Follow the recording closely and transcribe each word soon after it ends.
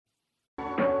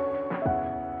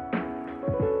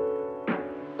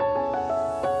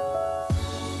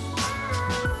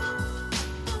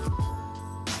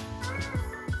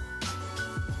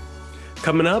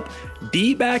Coming up,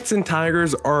 D-backs and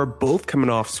Tigers are both coming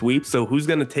off sweeps, so who's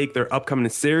going to take their upcoming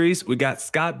series? We got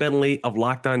Scott Bentley of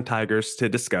Locked On Tigers to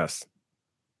discuss.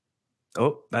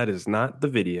 Oh, that is not the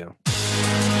video.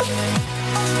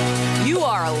 You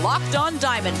are Locked On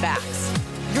Diamondbacks,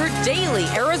 your daily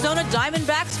Arizona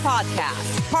Diamondbacks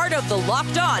podcast, part of the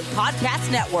Locked On Podcast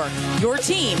Network, your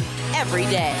team every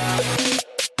day.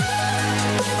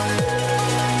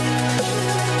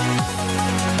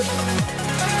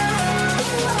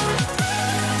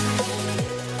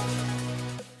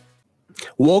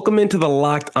 Welcome into the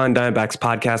Locked On Diamondbacks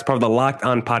podcast, part of the Locked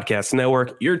On Podcast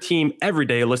Network, your team every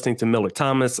day listening to Miller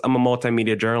Thomas. I'm a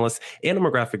multimedia journalist and I'm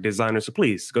a graphic designer, so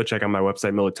please go check out my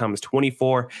website,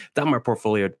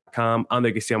 millerthomas24.myportfolio.com. On there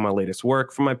you can see all my latest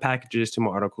work, from my packages to my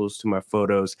articles to my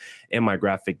photos and my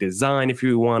graphic design. If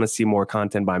you want to see more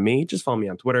content by me, just follow me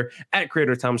on Twitter at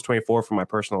CreatorThomas24 for my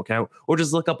personal account, or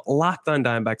just look up Locked On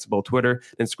Diamondbacks about Twitter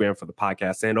and Instagram for the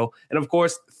podcast handle. And of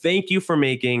course, thank you for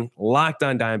making Locked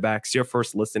On Diamondbacks your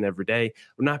first listen every day. I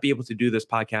would not be able to do this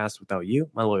podcast without you,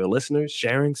 my loyal listeners,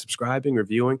 sharing, subscribing,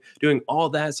 reviewing, doing all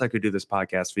that so I could do this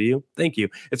podcast for you. Thank you.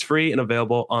 It's free and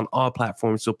available on all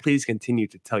platforms, so please continue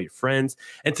to tell your friends.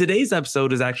 And today's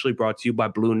episode is actually brought to you by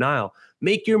Blue Nile.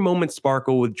 Make your moment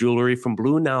sparkle with jewelry from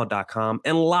BlueNile.com,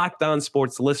 and Locked On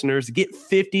Sports listeners get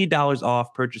 $50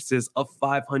 off purchases of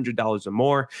 $500 or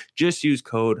more. Just use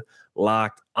code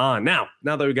Locked On. Now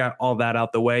that we got all that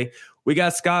out the way, we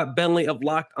got Scott Bentley of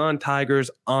Locked On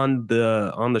Tigers on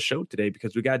the show today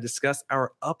because we got to discuss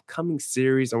our upcoming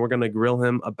series, and we're going to grill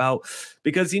him about,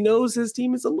 because he knows his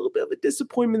team is a little bit of a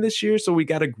disappointment this year, so we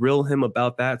got to grill him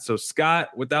about that. So Scott,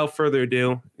 without further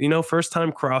ado, first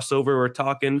time crossover, we're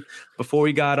talking before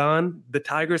we got on, the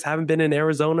Tigers haven't been in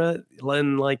Arizona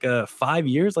in like 5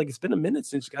 years. Like, it's been a minute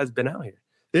since you guys been out here.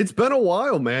 It's been a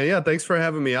while, man. Yeah, thanks for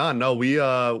having me on. No, we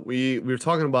were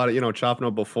talking about it, chopping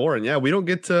up before, and yeah, we don't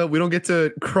get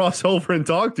to cross over and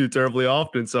talk too terribly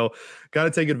often. So, got to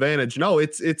take advantage. No,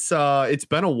 it's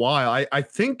been a while. I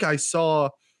think I saw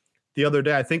the other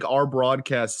day, I think our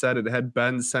broadcast said it had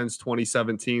been since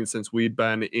 2017 since we'd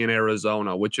been in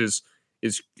Arizona, which is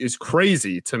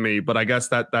crazy to me, but I guess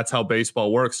that's how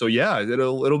baseball works. So yeah,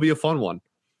 it'll be a fun one.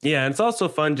 Yeah, and it's also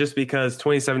fun just because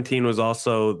 2017 was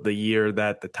also the year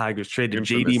that the Tigers traded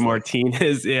JD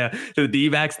Martinez to the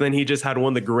D-backs. Then he just had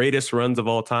one of the greatest runs of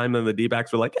all time. And the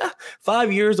D-backs were like,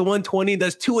 5 years of 120,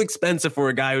 that's too expensive for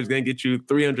a guy who's going to get you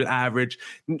 300 average,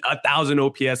 1,000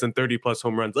 OPS, and 30-plus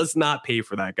home runs. Let's not pay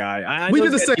for that guy. We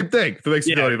did the same thing. That makes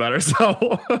it really better.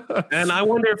 So, and I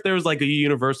wonder if there was like a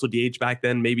universal DH back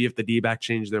then, maybe if the D-back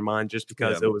changed their mind just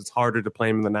because it was harder to play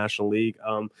him in the National League.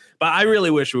 But I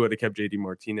really wish we would have kept JD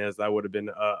Martinez. That would have been,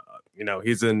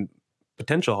 he's in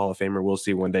potential Hall of Famer. We'll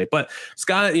see one day. But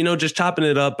Scott, just chopping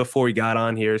it up before we got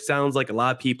on here, it sounds like a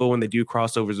lot of people, when they do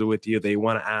crossovers with you, they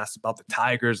want to ask about the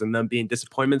Tigers and them being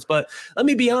disappointments. But let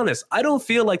me be honest, I don't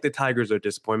feel like the Tigers are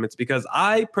disappointments because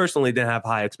I personally didn't have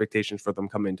high expectations for them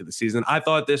coming into the season. I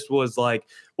thought this was like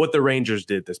what the Rangers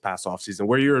did this past offseason,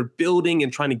 where you're building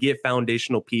and trying to get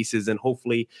foundational pieces, and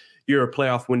hopefully your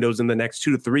playoff windows in the next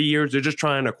 2 to 3 years. They're just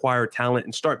trying to acquire talent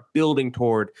and start building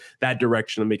toward that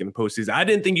direction of making the postseason. I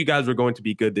didn't think you guys were going to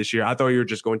be good this year. I thought you were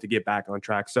just going to get back on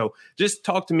track. So just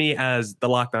talk to me as the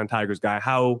Locked On Tigers guy.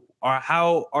 How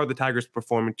are the Tigers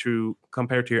performing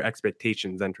compared to your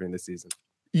expectations entering the season?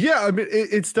 Yeah, I mean,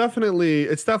 it's definitely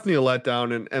a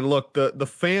letdown. And look, the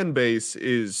fan base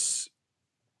is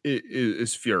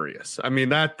furious. I mean,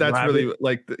 that's really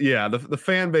like, the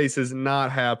fan base is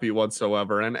not happy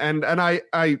whatsoever. And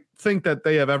I think that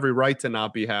they have every right to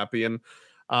not be happy. And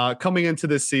coming into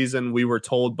this season, we were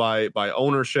told by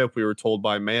ownership, we were told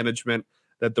by management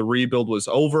that the rebuild was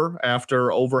over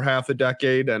after over half a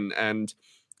decade, and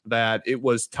that it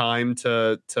was time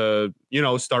to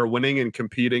start winning and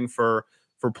competing for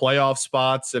playoff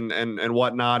spots and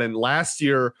whatnot. And last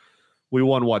year, we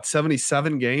won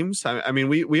 77 games. I mean,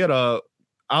 we had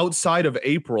outside of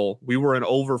April, we were an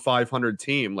over 500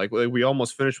 team. Like we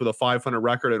almost finished with a 500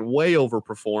 record and way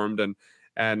overperformed.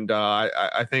 And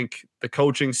I think the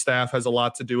coaching staff has a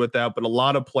lot to do with that, but a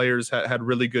lot of players had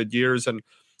really good years. And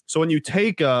so when you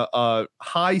take a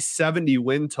high 70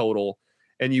 win total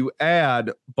and you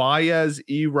add Baez,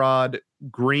 Erod,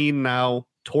 Green, now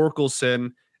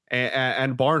Torkelson,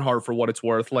 and Barnhart, for what it's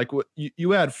worth, like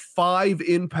you had 5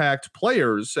 impact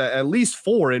players, at least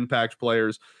 4 impact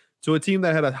players, to a team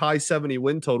that had a high 70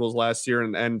 win totals last year.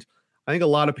 And I think a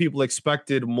lot of people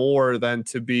expected more than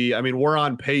to be. I mean, we're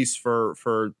on pace for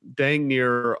dang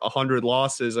near 100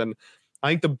 losses. And I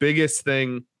think the biggest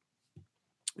thing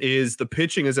is the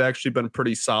pitching has actually been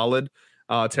pretty solid.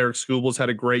 Tarek Skubals had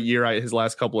a great year. His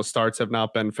last couple of starts have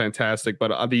not been fantastic,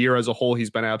 but the year as a whole, he's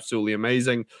been absolutely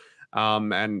amazing.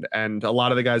 And a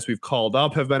lot of the guys we've called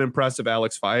up have been impressive.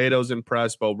 Alex Faedo's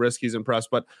impressed. Bo Brisky's impressed.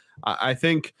 But I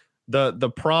think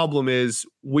the problem is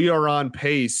we are on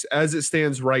pace as it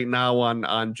stands right now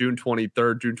on June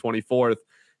 23rd, June 24th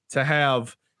to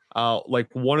have like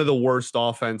one of the worst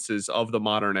offenses of the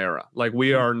modern era. Like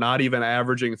we are not even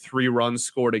averaging 3 runs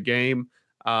scored a game.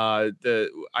 I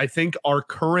think our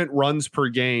current runs per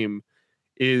game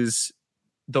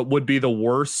would be the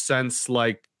worst since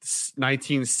like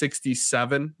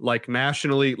 1967, like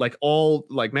nationally, like all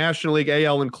like National League,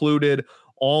 AL included,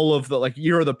 all of the like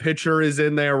year of the pitcher is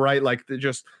in there, right? Like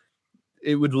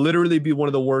it would literally be one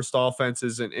of the worst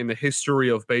offenses in the history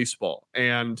of baseball.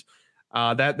 And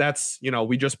that's,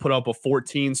 we just put up a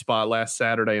 14 spot last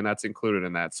Saturday and that's included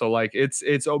in that. So like it's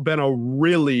been a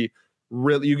really,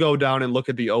 you go down and look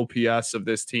at the OPS of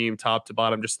this team, top to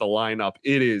bottom, just the lineup.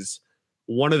 It is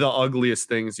one of the ugliest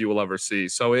things you will ever see.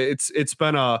 So it's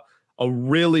been a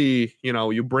really,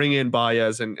 you bring in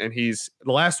Baez and he's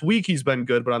the last week he's been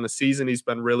good, but on the season he's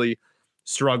been really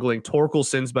struggling.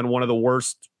 Torkelson's been one of the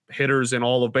worst hitters in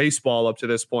all of baseball up to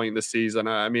this point in the season.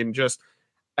 I mean, just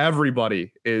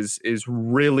everybody is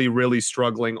really, really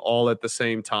struggling all at the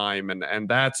same time. And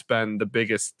that's been the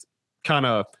biggest kind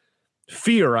of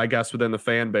fear, I guess, within the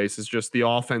fan base is just the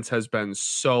offense has been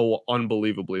so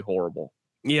unbelievably horrible.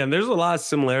 Yeah, and there's a lot of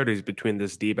similarities between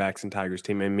this D-backs and Tigers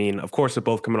team. I mean, of course, they're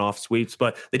both coming off sweeps,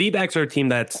 but the D-backs are a team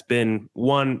that's been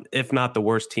one, if not the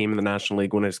worst team in the National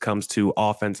League when it comes to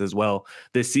offense as well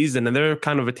this season. And they're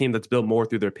kind of a team that's built more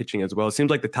through their pitching as well. It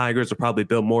seems like the Tigers are probably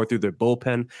built more through their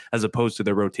bullpen as opposed to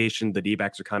their rotation. The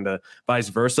D-backs are kind of vice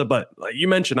versa. But like you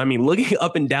mentioned, I mean, looking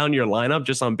up and down your lineup,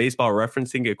 just on Baseball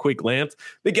Referencing a quick glance,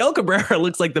 Miguel Cabrera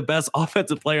looks like the best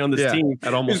offensive player on this team.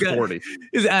 At almost 40.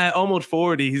 He's at almost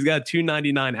 40. He's got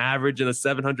 299 average and a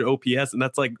 700 OPS, and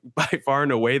that's like by far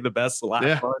and away the best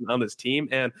last run on this team.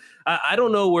 And I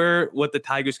don't know what the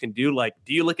Tigers can do. Like,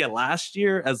 do you look at last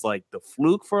year as like the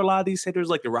fluke for a lot of these hitters,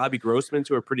 like the Robbie Grossmans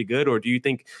who are pretty good, or do you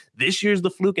think this year's the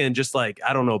fluke and just like,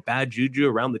 I don't know, bad juju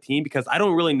around the team? Because I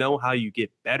don't really know how you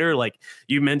get better. Like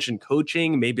you mentioned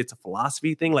coaching, maybe it's a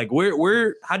philosophy thing. Like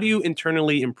how do you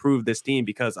internally improve this team?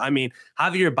 Because I mean,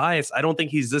 Javier Baez, I don't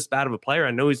think he's this bad of a player.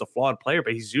 I know he's a flawed player,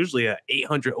 but he's usually a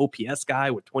 800 OPS guy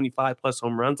with 25 plus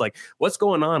home runs. Like what's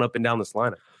going on up and down this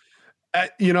lineup?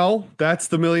 That's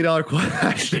the $1 million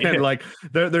question. Yeah. Like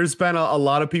there's been a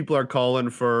lot of people are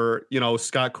calling for,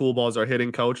 Scott Coolbaugh as our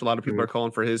hitting coach. A lot of people are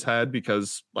calling for his head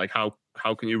because like, how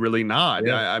can you really not?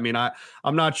 Yeah. I mean,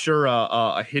 I'm not sure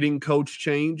a hitting coach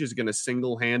change is going to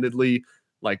single-handedly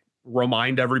like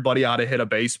remind everybody how to hit a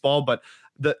baseball. But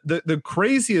the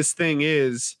craziest thing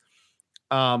is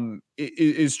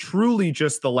truly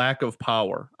just the lack of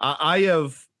power.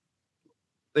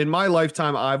 In my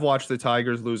lifetime, I've watched the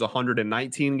Tigers lose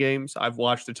 119 games. I've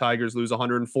watched the Tigers lose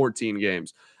 114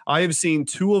 games. I have seen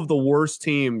two of the worst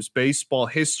teams baseball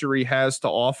history has to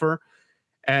offer.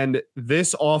 And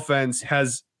this offense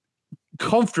has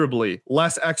comfortably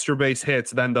less extra base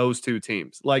hits than those two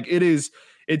teams. Like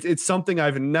it's something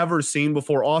I've never seen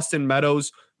before. Austin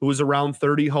Meadows, who was around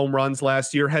 30 home runs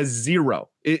last year, has 0.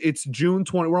 It's June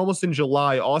 20. We're almost in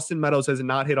July. Austin Meadows has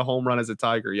not hit a home run as a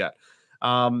Tiger yet.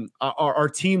 Our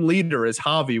team leader is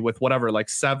Javi with whatever, like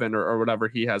 7 or whatever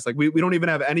he has. Like we don't even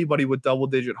have anybody with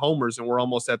double-digit homers, and we're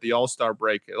almost at the All-Star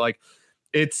break. Like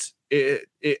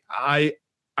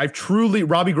I've truly,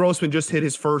 Robbie Grossman just hit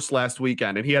his first last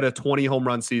weekend, and he had a 20 home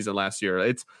run season last year.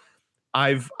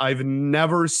 I've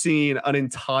never seen an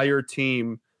entire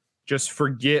team just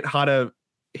forget how to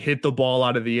hit the ball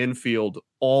out of the infield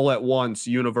all at once,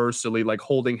 universally, like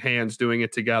holding hands, doing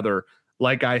it together,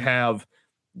 like I have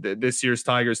this year's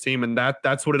Tigers team. And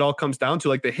that's what it all comes down to.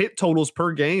 Like the hit totals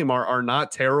per game are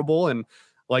not terrible, and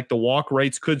like the walk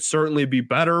rates could certainly be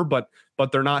better, but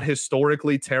they're not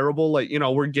historically terrible. Like,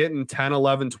 we're getting 10,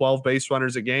 11, 12 base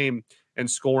runners a game and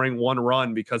scoring 1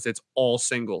 run because it's all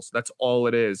singles. That's all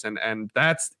it is. And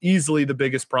that's easily the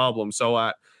biggest problem. So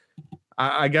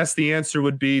I guess the answer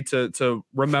would be to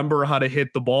remember how to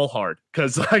hit the ball hard,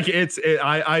 because like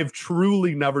I've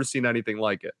truly never seen anything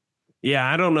like it. Yeah,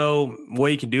 I don't know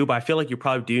what you can do, but I feel like you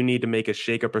probably do need to make a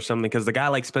shakeup or something, because the guy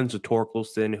like Spencer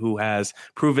Torkelson, who has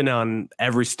proven on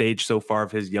every stage so far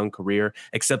of his young career,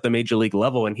 except the major league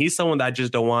level, and he's someone that I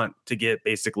just don't want to get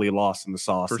basically lost in the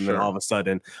sauce. Then all of a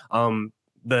sudden,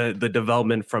 the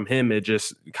development from him, it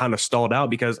just kind of stalled out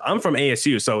because I'm from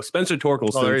ASU. So Spencer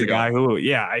Torkelson's the guy who,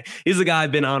 he's the guy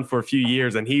I've been on for a few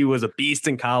years, and he was a beast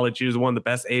in college. He was one of the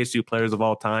best ASU players of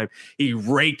all time. He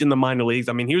raked in the minor leagues.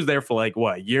 I mean, he was there for like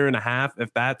a year and a half,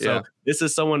 if that. So this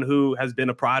is someone who has been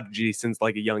a prodigy since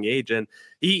like a young age. And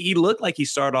he looked like he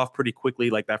started off pretty quickly,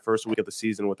 like that first week of the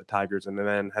season with the Tigers, and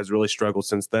then has really struggled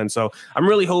since then. So I'm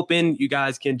really hoping you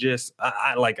guys can just,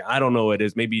 I don't know what it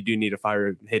is. Maybe you do need to fire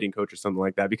a hitting coach or something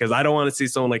like that, because I don't want to see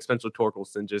someone like Spencer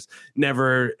Torkelson just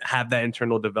never have that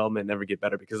internal development, never get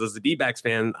better. Because as a D-backs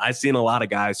fan, I've seen a lot of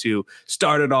guys who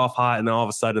started off hot, and then all of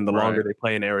a sudden, the longer they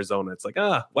play in Arizona, it's like,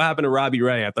 what happened to Robbie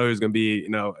Ray? I thought he was going to be,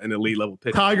 an elite level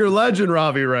pitcher. Tiger legend,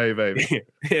 Robbie Ray, baby.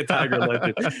 Yeah, Tiger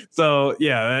legend. So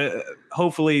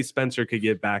hopefully Spencer could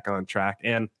get back on track.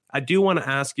 And I do want to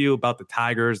ask you about the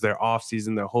Tigers, their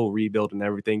offseason, their whole rebuild and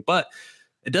everything. But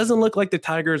it doesn't look like the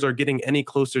Tigers are getting any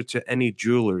closer to any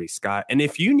jewelry, Scott. And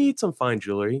if you need some fine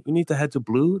jewelry, you need to head to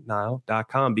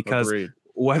BlueNile.com, because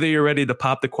whether you're ready to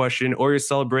pop the question or you're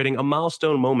celebrating a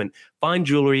milestone moment, find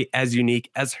jewelry as unique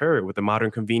as her with the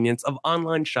modern convenience of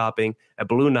online shopping at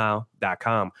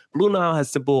BlueNile.com. Blue Nile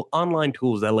has simple online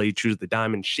tools that let you choose the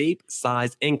diamond shape,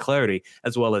 size, and clarity,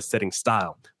 as well as setting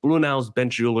style. Blue Nile's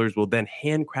bench jewelers will then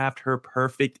handcraft her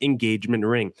perfect engagement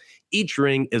ring. Each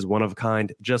ring is one of a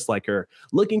kind, just like her.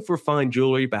 Looking for fine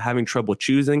jewelry but having trouble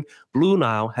choosing? Blue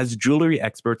Nile has jewelry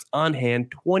experts on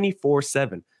hand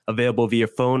 24/7. Available via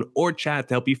phone or chat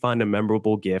to help you find a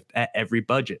memorable gift at every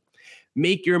budget.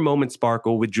 Make your moment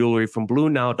sparkle with jewelry from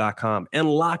BlueNile.com. And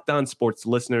Locked On Sports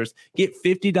listeners get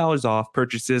 $50 off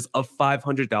purchases of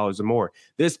 $500 or more.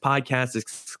 This podcast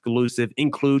exclusive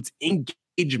includes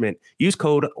engagement. Use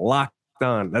code LOCKED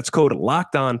On. That's code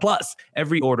Locked On. Plus,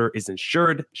 every order is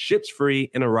insured, ships free,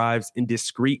 and arrives in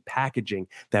discreet packaging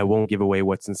that won't give away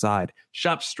what's inside.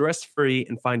 Shop stress-free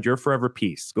and find your forever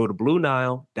peace. Go to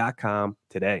BlueNile.com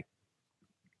today.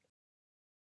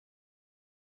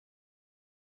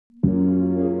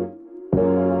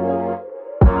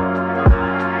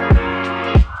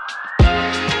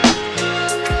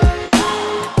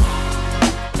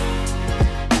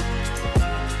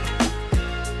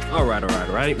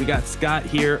 All right. We got Scott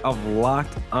here of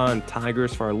Locked On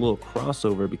Tigers for our little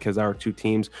crossover, because our two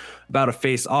teams about to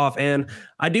face off. And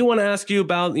I do want to ask you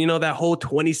about, that whole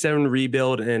 27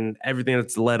 rebuild and everything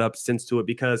that's led up since to it,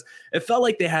 because it felt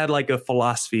like they had like a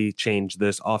philosophy change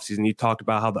this offseason. You talked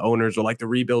about how the owners were like, the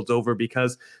rebuild's over,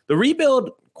 because the rebuild,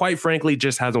 quite frankly,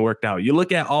 just hasn't worked out. You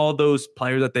look at all those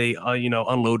players that they,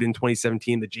 unloaded in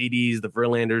 2017, the JDs, the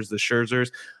Verlanders, the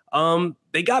Scherzers.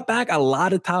 They got back a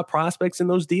lot of top prospects in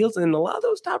those deals, and a lot of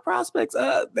those top prospects,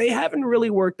 they haven't really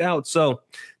worked out. So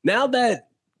now that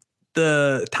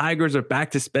the Tigers are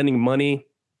back to spending money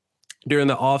during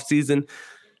the offseason,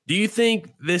 do you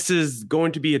think this is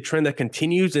going to be a trend that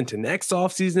continues into next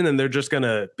offseason, and they're just going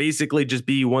to basically just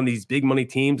be one of these big money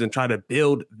teams and try to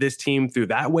build this team through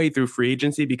that way, through free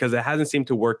agency, because it hasn't seemed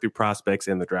to work through prospects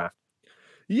in the draft?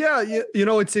 Yeah,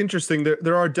 it's interesting.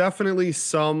 There are definitely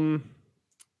some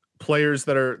players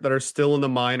that are still in the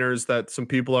minors that some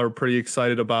people are pretty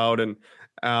excited about, and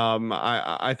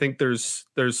I think there's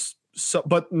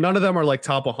but none of them are like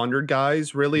top 100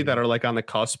 guys really that are like on the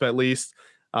cusp at least.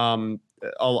 A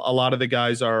lot of the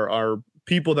guys are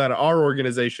people that our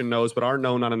organization knows but aren't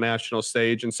known on a national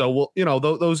stage, and so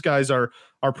those guys are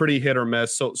pretty hit or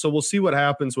miss. So we'll see what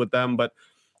happens with them, but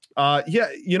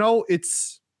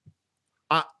it's.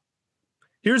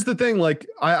 Here's the thing, like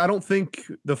I don't think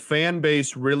the fan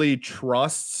base really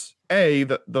trusts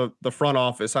the front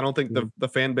office. I don't think the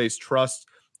fan base trusts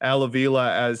Al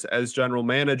Avila as general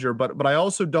manager, but I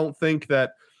also don't think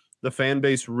that the fan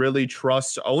base really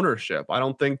trusts ownership. I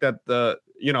don't think that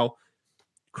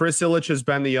Chris Ilitch has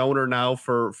been the owner now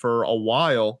for a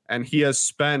while, and he has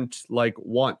spent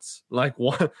one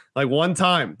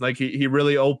time, like he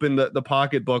really opened the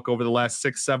pocketbook over the last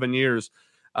 6-7 years.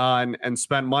 And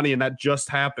spent money, and that just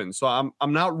happened. So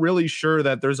I'm not really sure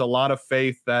that there's a lot of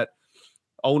faith that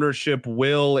ownership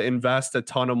will invest a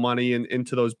ton of money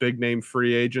into those big name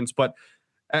free agents. But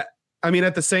at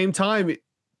the same time,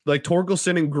 like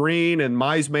Torkelson and Green and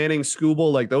Mize Manning,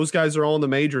 Skubal, like those guys are all in the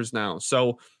majors now.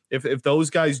 So if those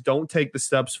guys don't take the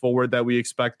steps forward that we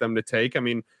expect them to take,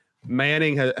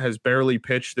 Manning has barely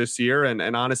pitched this year,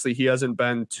 and honestly, he hasn't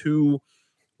been too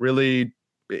really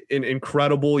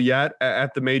incredible yet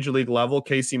at the major league level.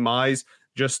 Casey Mize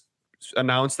just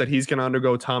announced that he's going to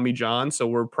undergo Tommy John, so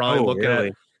we're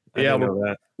probably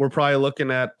we're probably looking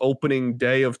at opening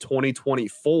day of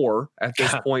 2024 at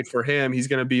this point for him. He's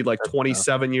going to be like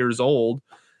 27 years old,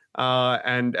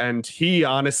 and he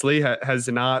honestly has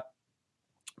not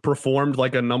performed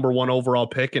like a number one overall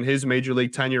pick in his major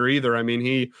league tenure either. I mean,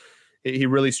 he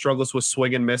really struggles with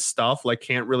swing and miss stuff, like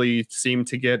can't really seem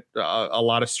to get a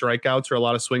lot of strikeouts or a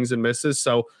lot of swings and misses.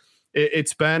 So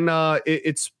it's been a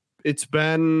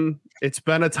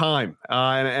time.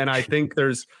 And I think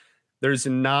there's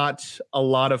not a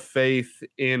lot of faith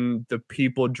in the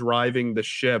people driving the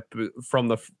ship from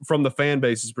the fan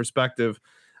base's perspective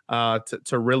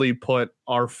to really put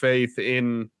our faith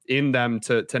in them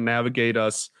to navigate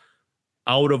us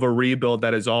out of a rebuild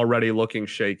that is already looking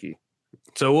shaky.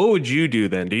 So what would you do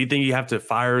then? Do you think you have to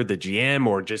fire the GM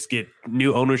or just get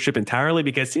new ownership entirely?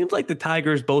 Because it seems like the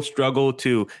Tigers both struggle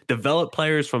to develop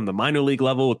players from the minor league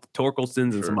level with the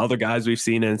Torkelsons and some other guys we've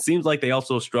seen. And it seems like they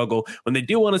also struggle when they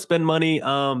do want to spend money.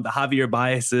 The Javier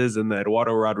Baez's and the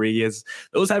Eduardo Rodriguez,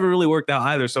 those haven't really worked out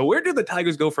either. So where do the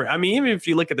Tigers go for? I mean, even if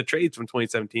you look at the trades from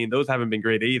 2017, those haven't been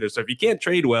great either. So if you can't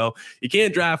trade well, you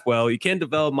can't draft well, you can't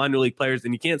develop minor league players,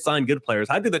 and you can't sign good players,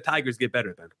 how do the Tigers get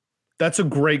better then? That's a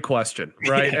great question,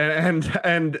 right? Yeah.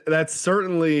 And that's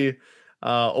certainly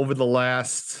over the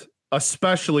last,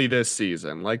 especially this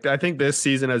season. Like, I think this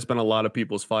season has been a lot of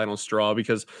people's final straw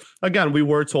because, again, we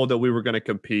were told that we were going to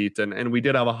compete, and we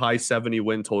did have a high 70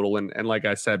 win total. And like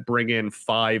I said, bring in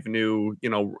 5 new,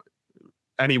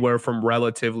 anywhere from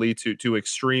relatively to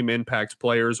extreme impact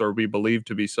players, or we believe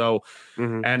to be so.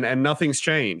 Mm-hmm. And nothing's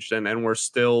changed. And we're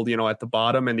still, at the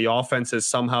bottom, and the offense has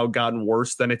somehow gotten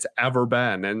worse than it's ever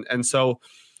been. And so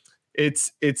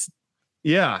it's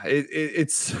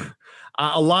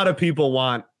a lot of people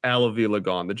want Al Avila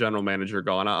gone, the general manager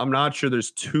gone. I'm not sure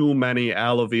there's too many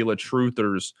Al Avila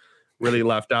truthers really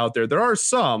left out there. There are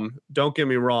some, don't get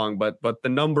me wrong, but the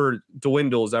number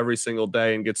dwindles every single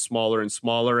day and gets smaller and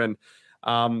smaller. And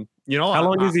how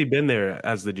long has he been there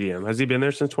as the GM? Has he been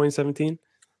there since 2017?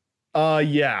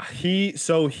 Yeah.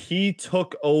 He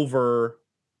took over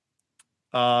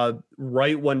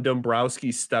right when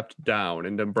Dombrowski stepped down,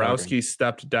 and Dombrowski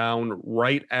stepped down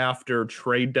right after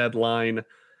trade deadline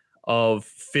of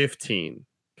 15,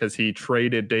 because he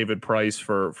traded David Price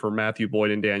for Matthew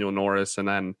Boyd and Daniel Norris, and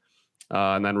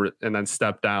then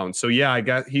stepped down. So yeah, I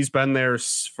guess he's been there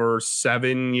for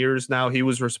 7 years now. He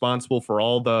was responsible for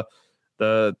all the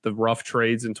rough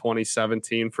trades in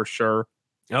 2017 for sure.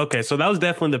 Okay, so that was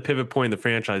definitely the pivot point in the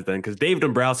franchise then, because Dave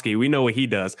Dombrowski, we know what he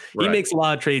does. Right. He makes a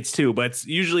lot of trades too, but it's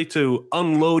usually to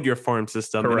unload your farm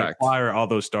system and acquire all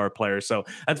those star players. So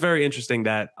that's very interesting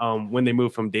that when they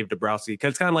moved from Dave Dombrowski, because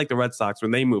it's kind of like the Red Sox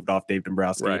when they moved off Dave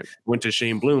Dombrowski, went to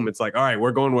Shane Bloom. It's like, all right,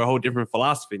 we're going with a whole different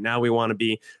philosophy. Now we want to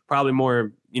be probably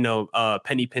more,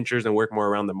 penny pinchers and work more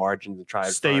around the margins and try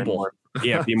to stable. More,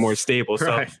 be more stable.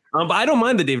 So, but I don't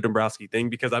mind the Dave Dombrowski thing,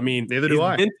 because I mean, neither do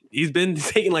I. He's been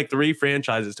taking like 3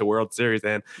 franchises to World Series,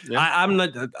 and I'm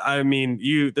not. I mean,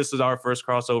 this is our first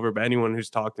crossover, but anyone who's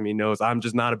talked to me knows I'm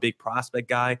just not a big prospect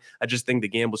guy. I just think the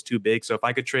gamble's too big. So if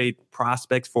I could trade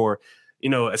prospects for,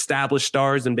 established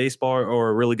stars in baseball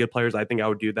or really good players, I think I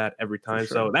would do that every time.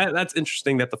 Sure. So that's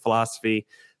interesting that the philosophy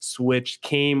switch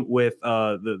came with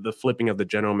the flipping of the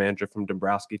general manager from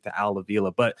Dombrowski to Al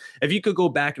Avila. But if you could go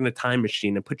back in the time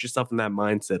machine and put yourself in that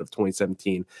mindset of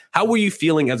 2017, how were you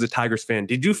feeling as a Tigers fan?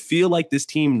 Did you feel like this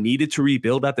team needed to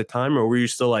rebuild at the time, or were you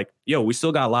still like, we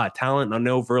still got a lot of talent? I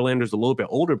know Verlander's a little bit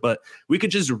older, but we could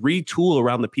just retool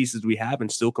around the pieces we have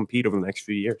and still compete over the next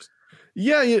few years?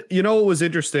 Yeah, it was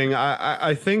interesting.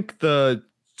 I think the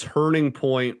turning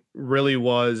point really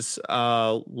was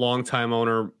longtime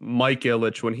owner Mike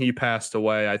Ilitch when he passed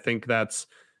away. I think that's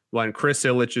when Chris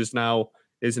Ilitch is now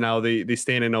the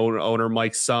stand-in owner,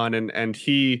 Mike's son, and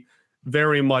he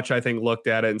very much, I think, looked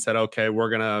at it and said, okay, we're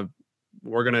gonna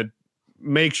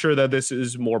make sure that this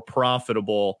is more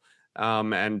profitable,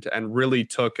 and really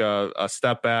took a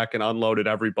step back and unloaded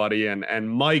everybody, and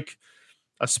Mike,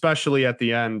 especially at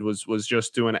the end, was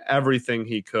just doing everything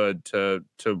he could to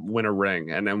win a ring,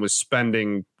 and was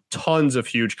spending tons of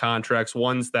huge contracts,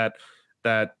 ones that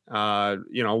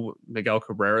Miguel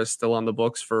Cabrera is still on the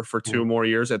books for 2 more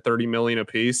years at $30 million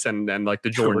apiece, and like the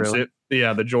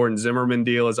Jordan Zimmerman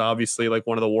deal is obviously like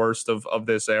one of the worst of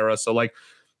this era. So like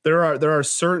there are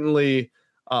certainly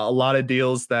a lot of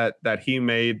deals that he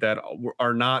made that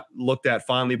are not looked at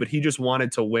fondly, but he just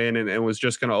wanted to win and was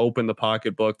just going to open the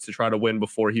pocketbook to try to win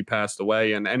before he passed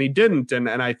away. And he didn't. And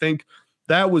I think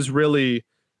that was really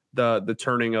the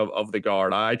turning of the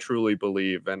guard, I truly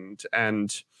believe.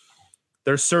 And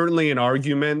there's certainly an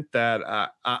argument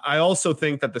that I also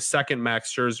think that the second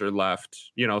Max Scherzer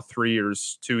left,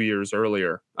 2 years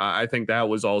earlier, I think that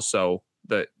was also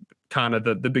the kind of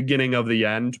the beginning of the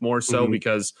end, more so,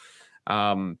 because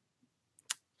that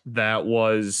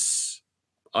was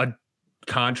a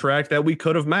contract that we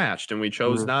could have matched, and we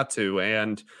chose not to.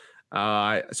 And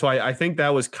so I think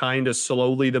that was kind of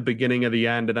slowly the beginning of the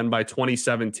end. And then by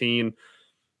 2017,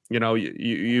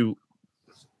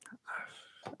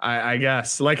 I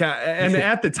guess and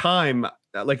at the time,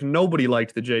 like nobody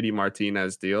liked the JD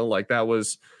Martinez deal. Like that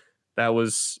was,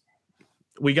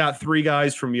 we got 3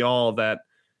 guys from y'all that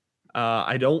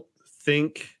I don't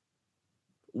think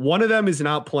one of them is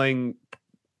not playing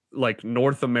like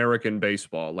North American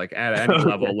baseball, like at any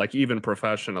level, like even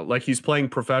professional, like he's playing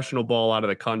professional ball out of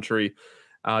the country.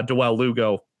 Joel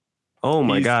Lugo. Oh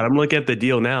my God. I'm looking at the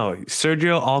deal now.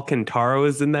 Sergio Alcantara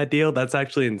is in that deal. That's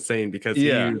actually insane because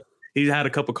he had a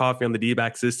cup of coffee on the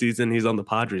D-backs this season. He's on the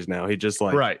Padres now. He just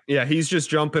like, right. Yeah. He's just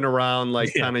jumping around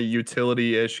like kind of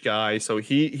utility-ish guy. So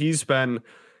he's been,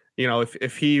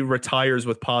 if he retires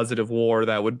with positive WAR,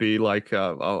 that would be like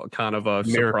a kind of a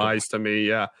surprise to me.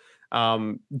 Yeah.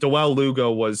 Joel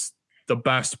Lugo was the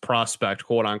best prospect,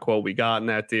 quote unquote, we got in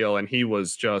that deal. And he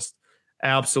was just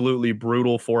absolutely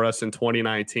brutal for us in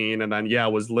 2019. And then,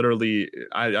 was literally,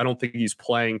 I don't think he's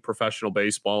playing professional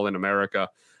baseball in America.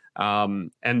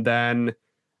 And then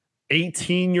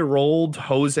 18-year-old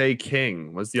Jose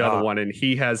King was the other one. And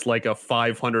he has like a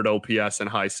 500 OPS and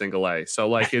high single A. So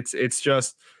like, it's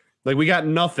just like, we got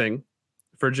nothing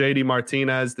for JD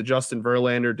Martinez. The Justin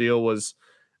Verlander deal was,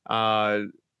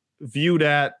 viewed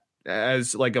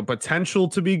as like a potential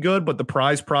to be good, but the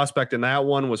prize prospect in that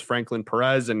one was Franklin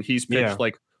Perez, and he's pitched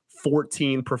like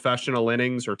 14 professional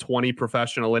innings or 20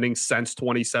 professional innings since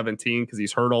 2017 because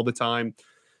he's hurt all the time.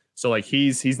 So like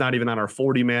he's not even on our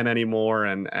 40-man anymore.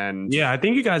 And I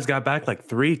think you guys got back like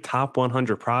 3 top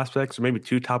 100 prospects or maybe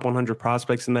 2 top 100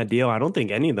 prospects in that deal. I don't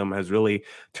think any of them has really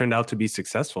turned out to be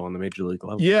successful on the major league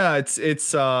level. Yeah,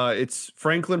 it's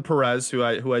Franklin Perez who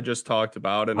I just talked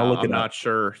about, and I'm not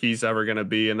sure he's ever going to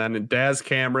be. And then Daz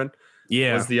Cameron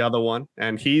was the other one,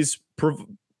 and he's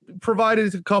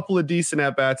provided a couple of decent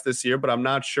at-bats this year, but I'm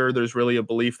not sure there's really a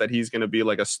belief that he's going to be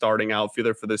like a starting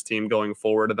outfielder for this team going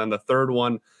forward. And then the third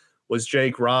one was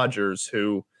Jake Rogers,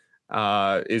 who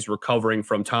is recovering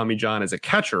from Tommy John as a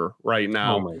catcher right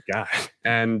now. Oh my God.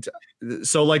 And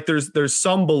so like there's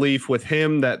some belief with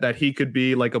him that he could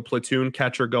be like a platoon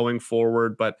catcher going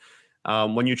forward. But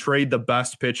when you trade the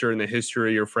best pitcher in the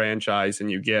history of your franchise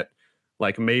and you get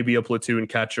like maybe a platoon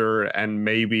catcher and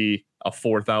maybe a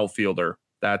 4th outfielder,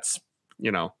 that's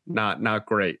not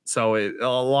great. So a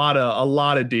lot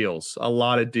of deals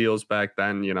back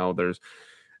then.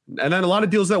 And then a lot of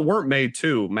deals that weren't made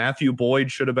too. Matthew Boyd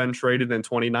should have been traded in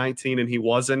 2019 and he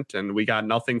wasn't, and we got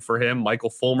nothing for him.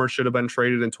 Michael Fulmer should have been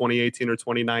traded in 2018 or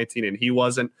 2019 and he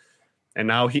wasn't. And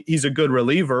now he's a good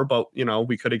reliever, but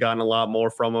we could have gotten a lot more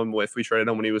from him if we traded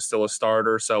him when he was still a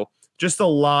starter. So just a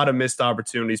lot of missed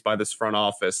opportunities by this front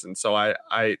office. And so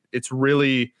it's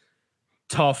really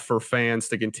tough for fans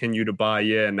to continue to buy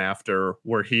in after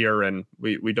we're here and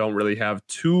we don't really have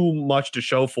too much to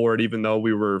show for it, even though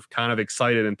we were kind of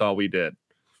excited and thought we did.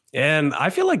 And I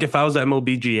feel like if I was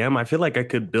MLB GM, I feel like I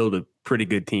could build a pretty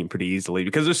good team pretty easily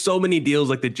because there's so many deals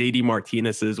like the JD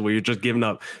Martinez's where you're just giving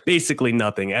up basically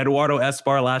nothing. Eduardo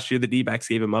Escobar last year, the D-backs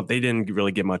gave him up. They didn't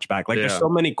really get much back. Like there's so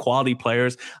many quality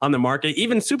players on the market,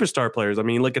 even superstar players. I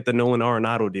mean, look at the Nolan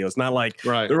Arenado deal. It's not like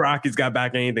the Rockies got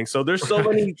back anything. So there's so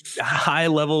many high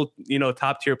level,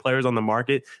 top tier players on the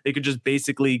market. They could just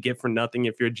basically get for nothing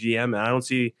if you're a GM. And I don't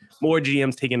see more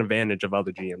GMs taking advantage of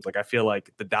other GMs. Like I feel like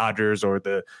the Dodgers or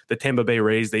the Tampa Bay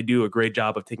Rays, they do a great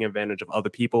job of taking advantage of other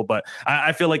people. But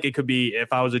I feel like it could be,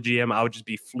 if I was a GM, I would just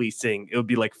be fleecing. It would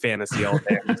be like fantasy all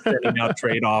day, sending out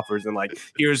trade offers and like,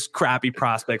 here's crappy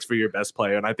prospects for your best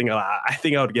player. And I think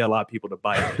I would get a lot of people to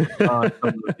bite on some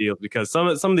of the deals because some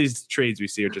of these trades we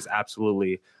see are just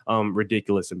absolutely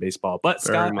ridiculous in baseball. But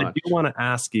Scott, I do want to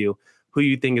ask you who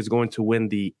you think is going to win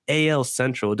the AL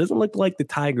Central. It doesn't look like the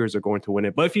Tigers are going to win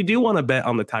it. But if you do want to bet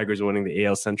on the Tigers winning the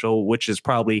AL Central, which is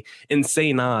probably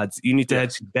insane odds, you need to head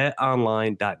to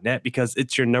betonline.net because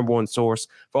it's your number one source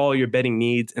for all your betting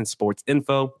needs and sports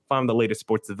info. Find the latest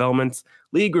sports developments,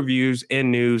 league reviews,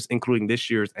 and news, including this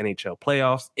year's NHL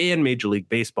playoffs and Major League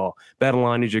Baseball.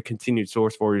 BetOnline is your continued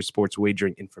source for your sports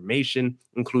wagering information,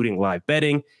 including live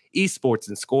betting, esports,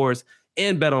 and scores.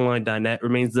 And betonline.net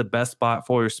remains the best spot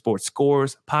for your sports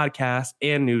scores, podcasts,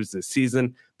 and news this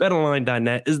season.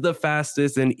 Betonline.net is the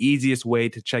fastest and easiest way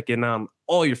to check in on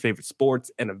all your favorite sports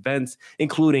and events,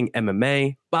 including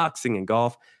MMA, boxing, and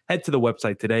golf. Head to the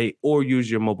website today or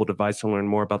use your mobile device to learn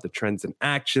more about the trends and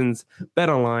actions.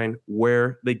 BetOnline,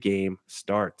 where the game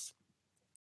starts.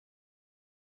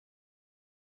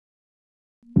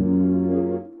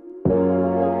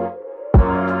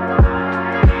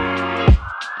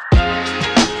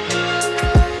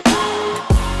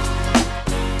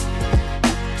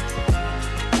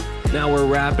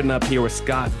 wrapping up here with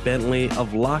Scott Bentley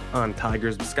of Locked On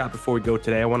Tigers. But Scott, before we go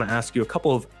today, I want to ask you a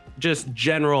couple of just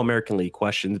general American League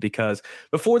questions, because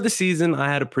before the season,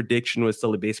 I had a prediction with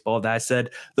Sully Baseball that I said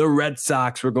the Red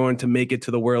Sox were going to make it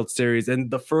to the World Series. And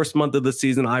the first month of the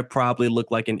season, I probably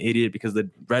looked like an idiot because the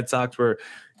Red Sox were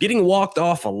getting walked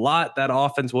off a lot. That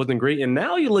offense wasn't great. And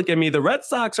now you look at me, the Red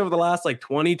Sox over the last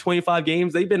 20, 25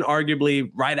 games, they've been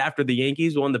arguably right after the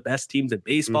Yankees, one of the best teams in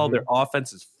baseball. Their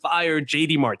offense is fire.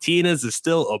 JD Martinez is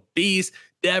still a beast.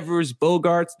 Devers,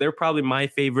 Bogarts, they're probably my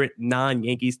favorite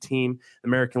non-Yankees team in the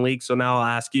American League. So now I'll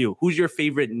ask you, who's your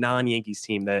favorite non-Yankees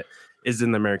team that is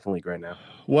in the American League right now?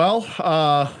 Well,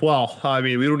 I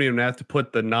mean, we don't even have to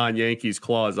put the non-Yankees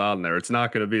clause on there. It's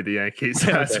not going to be the Yankees.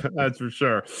 That's for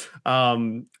sure.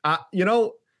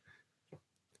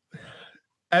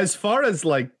 As far as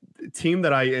team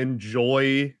that I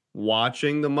enjoy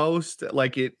watching the most,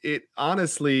 it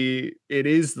honestly, it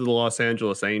is the Los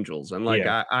Angeles Angels. And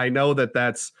I know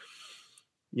that's,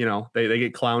 they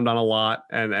get clowned on a lot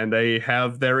and they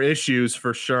have their issues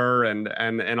for sure.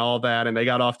 And all that. And they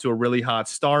got off to a really hot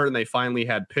start and they finally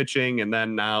had pitching, and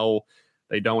then now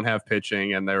they don't have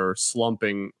pitching and they're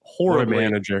slumping horribly. What a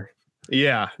manager.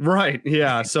 Yeah, right.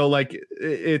 Yeah. So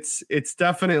it's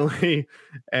definitely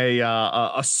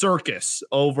a circus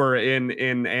over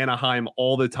in Anaheim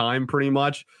all the time, pretty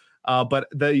much. But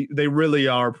they really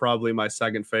are probably my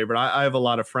second favorite. I have a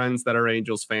lot of friends that are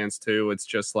Angels fans too. It's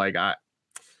just I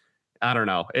don't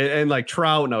know. And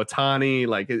Trout and Ohtani,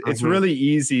 it's really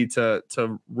easy to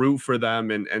root for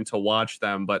them and to watch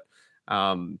them, but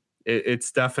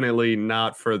it's definitely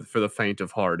not for the faint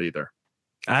of heart either.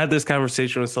 I had this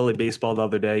conversation with Sully Baseball the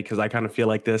other day because I kind of feel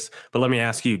like this. But let me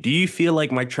ask you, do you feel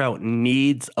like Mike Trout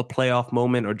needs a playoff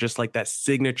moment or just that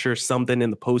signature something in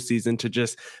the postseason to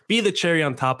just be the cherry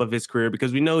on top of his career?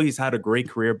 Because we know he's had a great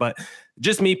career, but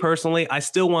just me personally, I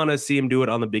still want to see him do it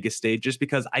on the biggest stage, just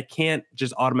because I can't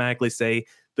just automatically say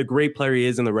the great player he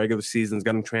is in the regular season is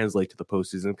going to translate to the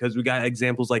postseason, because we got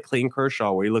examples like Clayton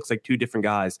Kershaw where he looks like two different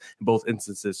guys in both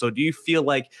instances. So do you feel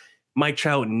like Mike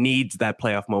Trout needs that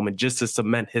playoff moment just to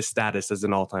cement his status as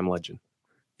an all-time legend?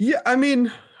 Yeah, I mean,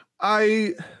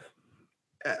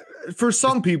 for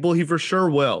some people, he for sure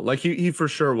will. He for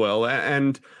sure will.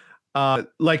 And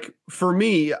for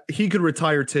me, he could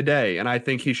retire today, and I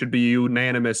think he should be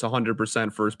unanimous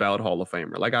 100% first ballot Hall of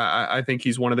Famer. I think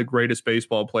he's one of the greatest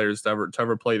baseball players to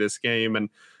ever play this game, and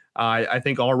I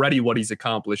think already what he's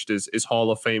accomplished is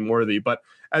Hall of Fame worthy. But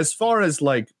as far as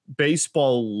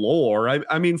baseball lore,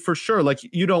 I mean, for sure,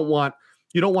 you don't want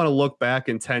to look back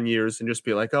in 10 years and just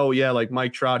be like, oh yeah,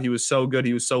 Mike Trout, he was so good,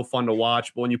 he was so fun to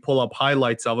watch. But when you pull up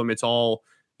highlights of him, it's all,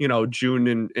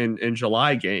 June and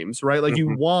July games, right?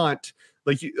 You want,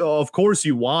 of course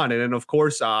you want it. And of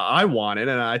course I want it.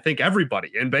 And I think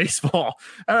everybody in baseball,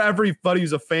 everybody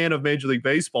who's a fan of Major League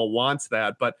Baseball wants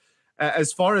that. But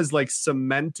as far as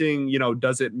cementing,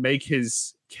 does it make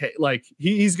his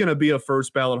he's going to be a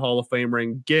first ballot Hall of Famer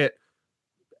and get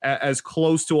as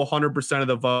close to 100% of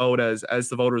the vote as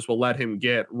the voters will let him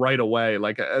get right away.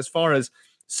 As far as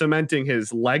cementing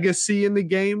his legacy in the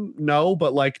game, no,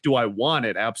 but do I want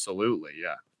it? Absolutely.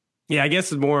 Yeah. Yeah, I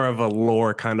guess it's more of a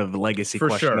lore kind of legacy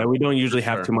question that we don't usually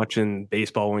have too much in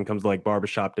baseball when it comes to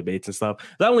barbershop debates and stuff.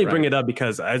 I only bring it up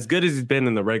because as good as he's been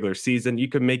in the regular season, you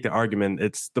could make the argument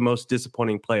it's the most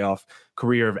disappointing playoff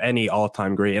career of any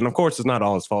all-time great. And of course, it's not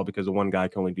all his fault because one guy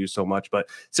can only do so much. But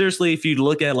seriously, if you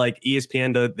look at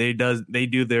ESPN, they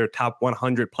do their top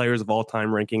 100 players of all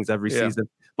time rankings every season.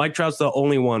 Mike Trout's the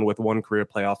only one with one career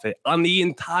playoff hit on the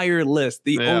entire list.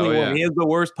 The only one. He has the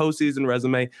worst postseason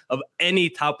resume of any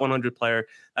top 100 player.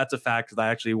 That's a fact because I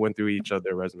actually went through each of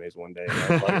their resumes one day.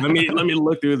 Let me let me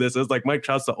look through this. It's Mike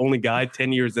Trout's the only guy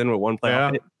 10 years in with one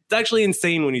playoff hit. It's actually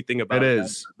insane when you think about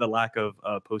the lack of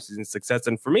postseason success.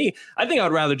 And for me, I think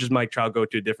I'd rather just Mike Trout go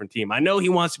to a different team. I know he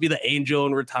wants to be the Angel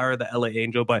and retire the LA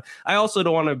Angel, but I also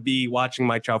don't want to be watching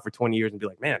Mike Trout for 20 years and be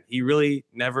like, man, he really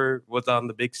never was on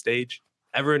the big stage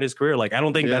ever in his career. I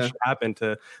don't think that should happen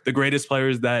to the greatest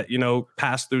players that,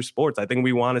 pass through sports. I think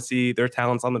we want to see their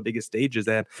talents on the biggest stages.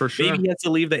 And for sure, maybe he has to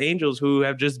leave the Angels, who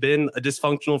have just been a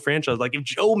dysfunctional franchise. If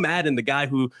Joe Madden, the guy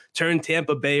who turned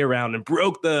Tampa Bay around and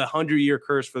broke the 100-year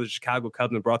curse for the Chicago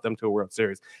Cubs and brought them to a World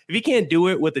Series, if he can't do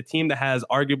it with a team that has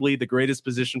arguably the greatest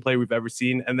position player we've ever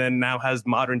seen, and then now has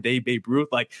modern day Babe Ruth,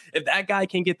 if that guy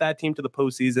can get that team to the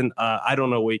postseason, I don't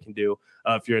know what he can do.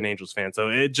 If you're an Angels fan. So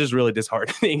it's just really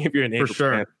disheartening if you're an Angels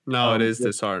fan. No, it is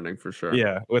disheartening for sure.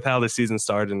 Yeah, with how the season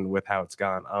started and with how it's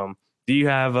gone. Do you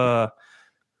have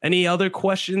any other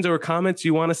questions or comments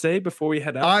you want to say before we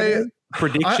head out?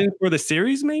 Predictions for the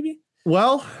series, maybe?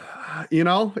 Well,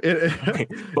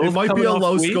 It might be a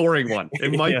low scoring one.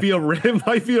 It might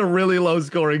be a really low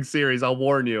scoring series. I'll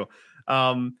warn you.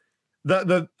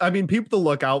 People to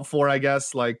look out for, I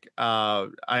guess,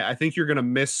 I think you're gonna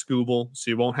miss Skubal, so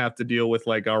you won't have to deal with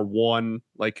like our one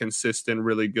like consistent,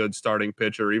 really good starting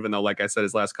pitcher, even though, like I said,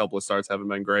 his last couple of starts haven't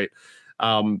been great.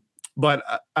 But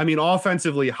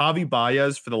offensively, Javi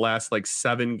Baez for the last like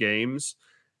 7 games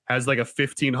has like a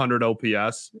 1,500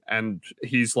 OPS, and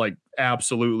he's like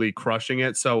absolutely crushing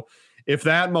it. So if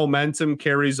that momentum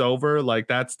carries over, like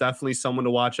that's definitely someone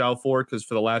to watch out for, because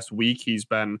for the last week he's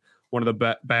been one of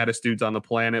the baddest dudes on the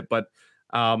planet. But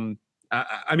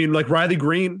like Riley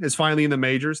Green is finally in the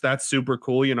majors. That's super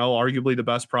cool. Arguably the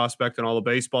best prospect in all of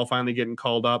baseball, finally getting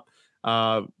called up.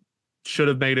 Should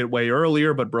have made it way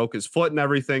earlier, but broke his foot and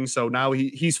everything. So now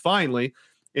he's finally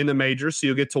in the majors. So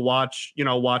you'll get to watch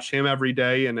him every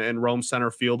day and roam center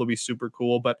field. Will be super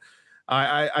cool. But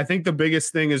I think the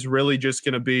biggest thing is really just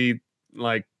going to be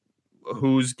like,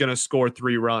 who's going to score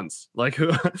 3 runs? Like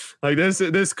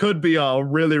this could be a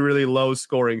really, really low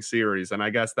scoring series. And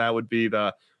I guess that would be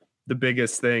the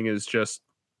biggest thing, is just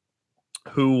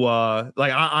who I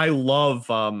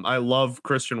love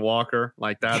Christian Walker.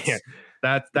 Like that's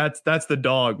the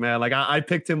dog, man. Like I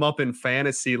picked him up in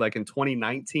fantasy like in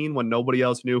 2019 when nobody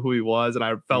else knew who he was, and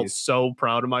I felt so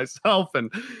proud of myself.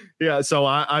 And yeah, so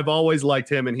I've always liked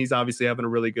him, and he's obviously having a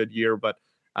really good year. But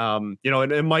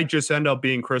it might just end up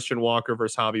being Christian Walker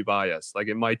versus Javi Baez. Like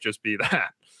it might just be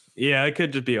that. Yeah, it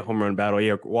could just be a home run battle.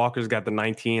 Yeah, Walker's got the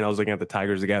 19. I was looking at the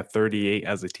Tigers. They got 38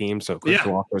 as a team, so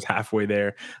Christian Walker's halfway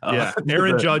there.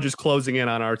 Aaron Judge is closing in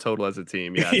on our total as a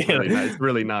team. Yeah, it's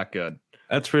really not good.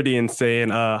 That's pretty insane.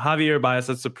 Javier Baez,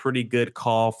 that's a pretty good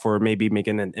call for maybe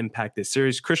making an impact this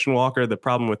series. Christian Walker, the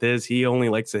problem with he only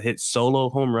likes to hit solo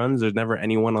home runs. There's never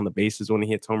anyone on the bases when he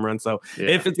hits home runs. So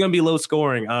if it's going to be low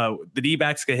scoring, the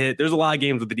D-backs could hit. There's a lot of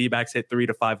games where the D-backs hit 3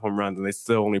 to 5 home runs and they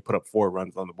still only put up 4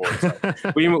 runs on the board.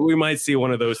 So we might see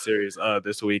one of those series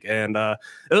this week. And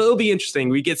it'll be interesting.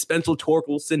 We get Spencer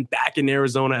Torkelson back in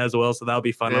Arizona as well, so that'll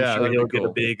be fun. I'm sure he'll get a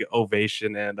big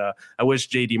ovation. And I wish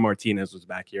JD Martinez was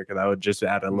back here, because I would just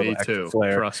add a little extra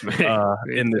flair. Trust me.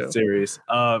 In this series.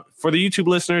 For the YouTube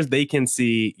listeners, they can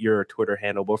see your Twitter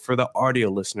handle, but for the audio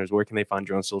listeners, where can they find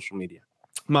you on social media?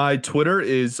 My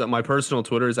personal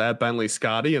Twitter is at Bentley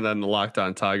Scotty, and then the Locked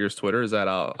On Tigers Twitter is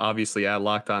obviously at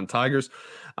Locked On Tigers.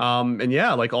 And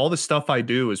yeah, like all the stuff I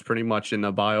do is pretty much in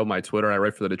the bio of my Twitter. I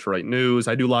write for the Detroit News.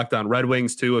 I do Locked On Red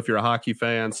Wings too, if you're a hockey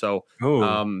fan. So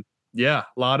yeah,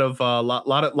 a lot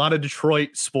of Detroit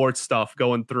sports stuff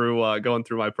going through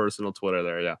my personal Twitter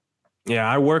there. Yeah,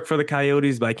 I work for the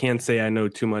Coyotes, but I can't say I know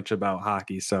too much about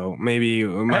hockey. So maybe the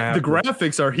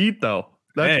graphics are heat, though.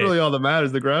 That's really all that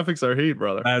matters. The graphics are heat,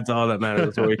 brother. That's all that matters.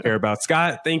 That's what we care about.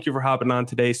 Scott, thank you for hopping on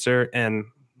today, sir. And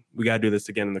we got to do this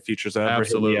again in the future. So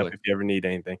absolutely, hit me up if you ever need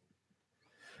anything.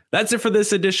 That's it for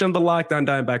this edition of the Locked On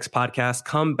Diamondbacks podcast.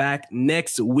 Come back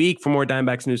next week for more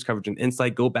Diamondbacks news coverage and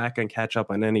insight. Go back and catch up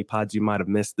on any pods you might have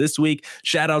missed this week.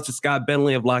 Shout out to Scott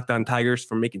Bentley of Locked On Tigers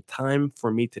for making time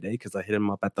for me today, because I hit him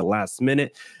up at the last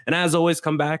minute. And as always,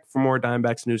 come back for more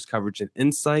Diamondbacks news coverage and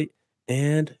insight.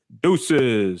 And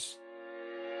deuces.